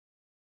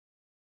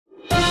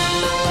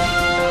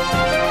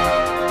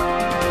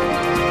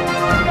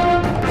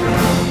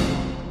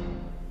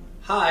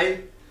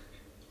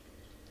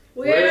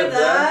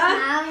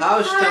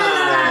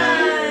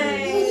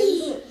Hausteins.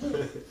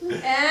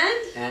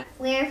 And?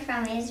 We're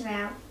from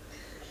Israel.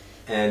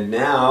 And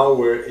now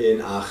we're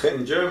in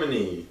Aachen,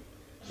 Germany,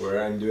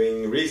 where I'm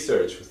doing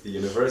research with the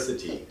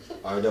university,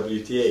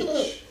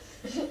 RWTH.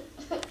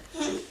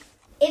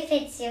 If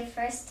it's your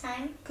first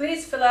time,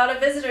 Please fill out a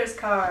visitor's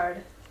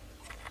card.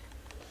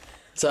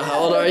 So how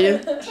old are you?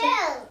 2.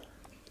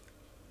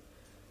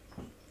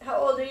 How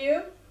old are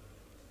you?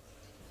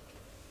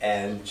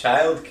 And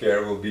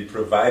childcare will be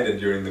provided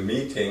during the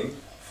meeting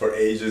for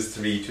ages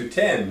 3 to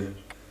 10.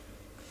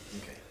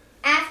 Okay.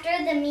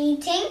 After the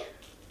meeting,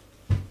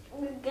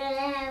 we're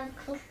gonna have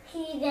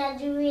cookies and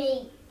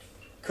drink.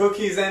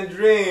 Cookies and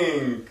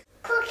drink.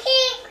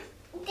 Cookies,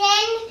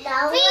 then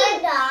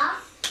drink.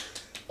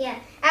 Yeah.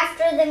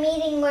 After the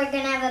meeting, we're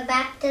gonna have a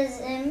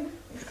baptism.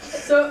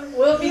 So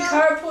we'll be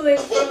carpooling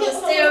from the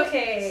stay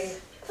okay.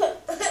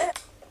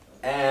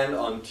 And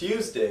on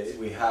Tuesday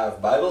we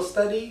have Bible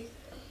study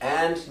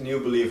and New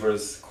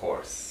Believers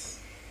course.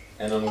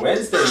 And on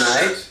Wednesday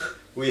night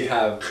we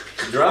have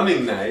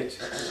drumming night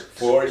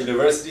for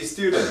university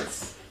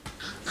students.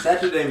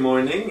 Saturday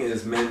morning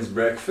is men's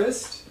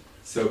breakfast,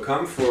 so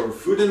come for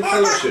food and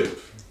fellowship.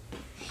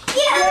 Yay!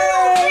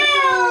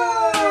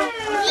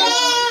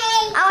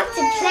 I want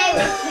to play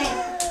with him.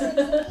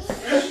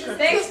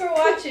 Thanks for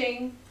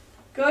watching.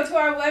 Go to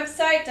our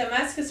website,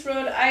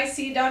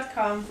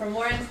 DamascusRoadIC.com for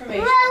more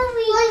information.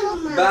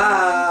 Bye!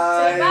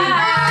 Say bye!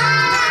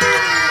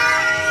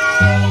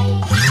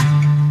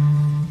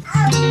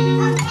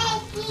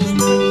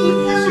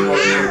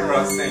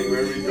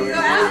 Where are we going? Go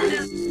out.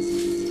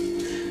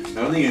 I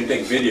don't think you can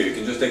take video, you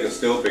can just take a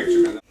still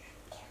picture.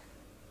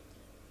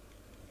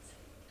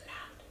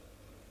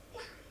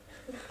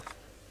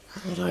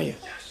 How old are you?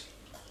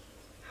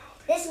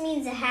 This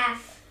means a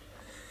half.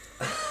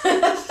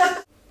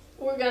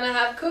 We're gonna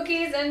have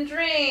cookies and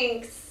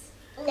drinks.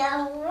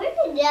 No,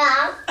 we're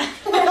not.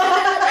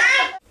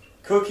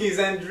 Cookies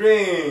and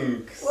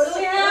drinks. What do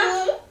we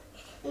have?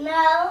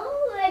 No,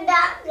 we're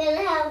not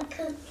gonna have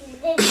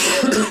cookies and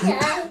drinks.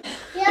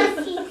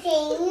 Yes, he's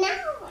saying no.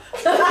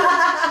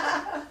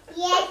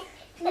 Yes,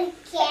 we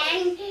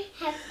can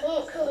have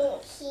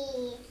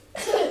cookies.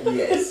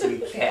 Yes, we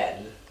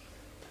can.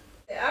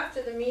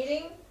 After the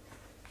meeting?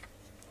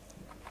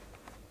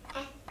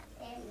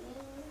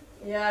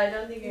 Yeah, I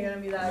don't think you're gonna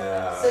be that.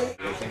 No. So,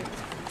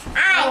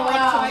 I wow,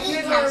 want my to kids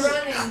eat are them.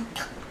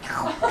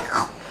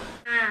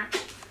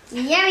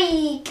 running.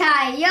 Yummy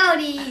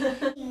coyote.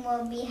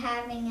 We'll be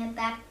having a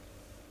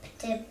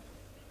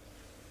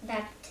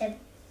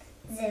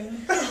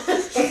baptism.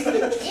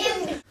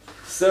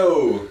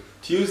 So,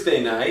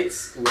 Tuesday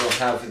nights we'll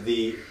have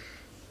the...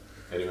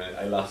 Wait a minute,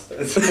 I lost it.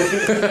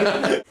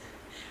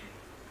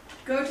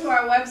 Go to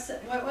our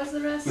website. What was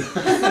the rest?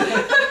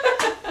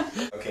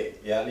 Okay,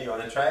 Yali, you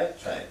want to try it?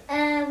 Try it.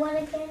 What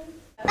again?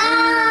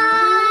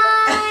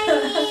 Bye!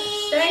 Bye!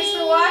 Thanks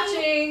for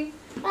watching.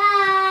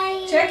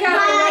 Bye! Check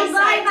out the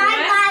website.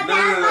 No,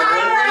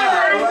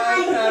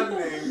 what's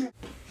happening?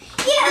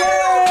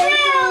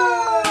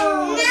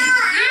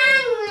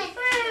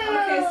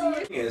 Okay, so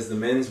Is the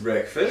men's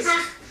breakfast.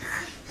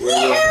 Where You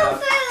we'll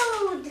have...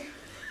 food!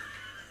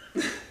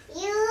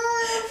 You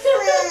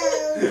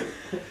food!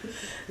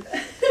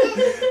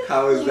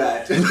 How is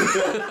that?